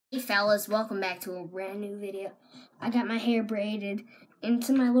Hey fellas, welcome back to a brand new video. I got my hair braided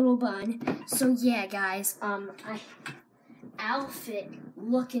into my little bun. So yeah, guys, outfit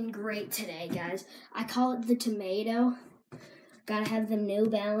looking great today, guys. I call it the tomato. Gotta have the New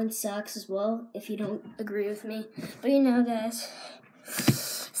Balance socks as well, if you don't agree with me. But you know, guys.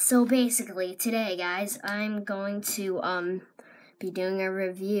 So basically, today, guys, I'm going to be doing a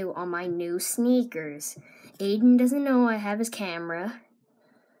review on my new sneakers. Aiden doesn't know I have his camera.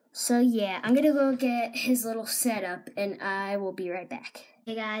 So yeah, I'm gonna go get his little setup and I will be right back.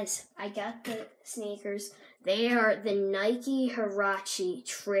 Hey guys, I got the sneakers. They are the Nike Huarache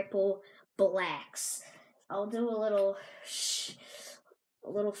Triple Blacks. I'll do a little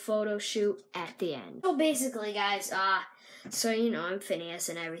photo shoot at the end. So basically guys, so you know I'm Phineas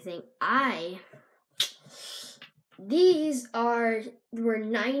and everything. These were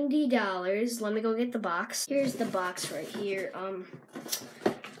 $90. Let me go get the box. Here's the box right here.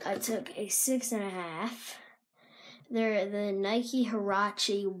 I took a 6.5. They're the Nike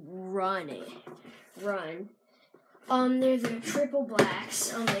Huarache Run. They're the triple blacks.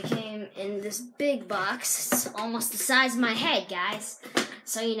 They came in this big box. It's almost the size of my head, guys.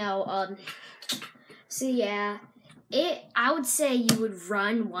 So you know, so yeah, I would say you would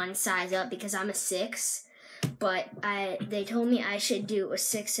run one size up because I'm a 6, but they told me I should do a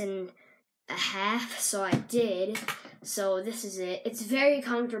 6.5, so I did. So this is it. It's very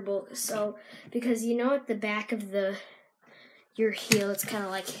comfortable. So because you know at the back of your heel, it's kind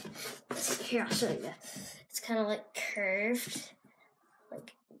of like here. I'll show you. It's kind of like curved,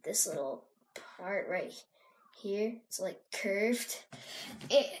 like this little part right here. It's like curved.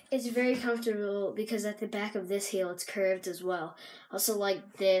 It's very comfortable because at the back of this heel, it's curved as well. Also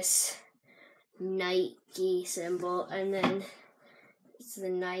like this Nike symbol, and then it's the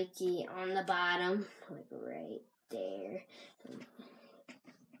Nike on the bottom, like right there.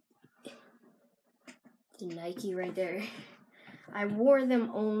 The Nike right there. I wore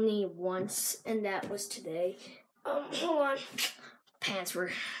them only once, and that was today. Hold on. Pants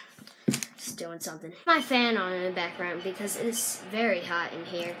were just doing something. My fan on in the background because it's very hot in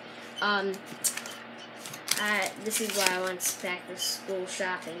here. This is why I went back to school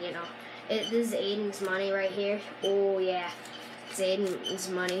shopping, you know. This is Aiden's money right here. Oh yeah. It's Aiden's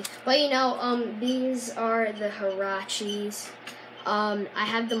money. But you know, these are the Huaraches. I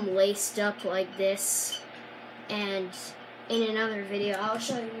have them laced up like this. And in another video, I'll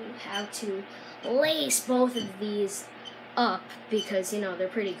show you how to lace both of these up because, you know, they're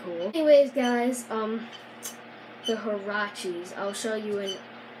pretty cool. Anyways, guys, the Huaraches, I'll show you an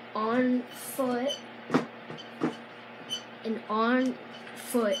on-foot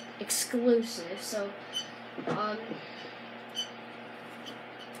exclusive. So,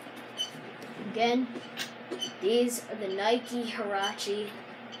 again, these are the Nike Huarache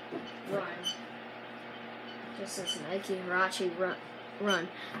Run. Just this Nike Huarache Run.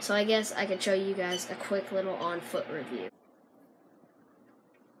 So I guess I could show you guys a quick little on-foot review.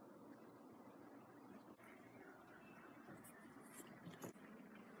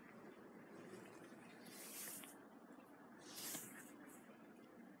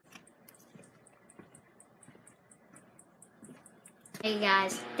 Hey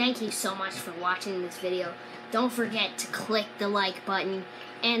guys, thank you so much for watching this video. Don't forget to click the like button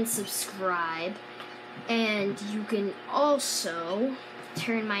and subscribe. And you can also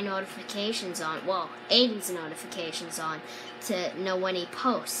turn my notifications on, well, Aiden's notifications on, to know when he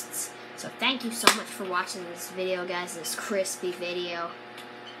posts. So thank you so much for watching this video, guys, this crispy video.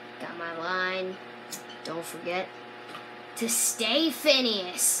 Got my line. Don't forget to stay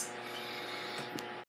Phineas.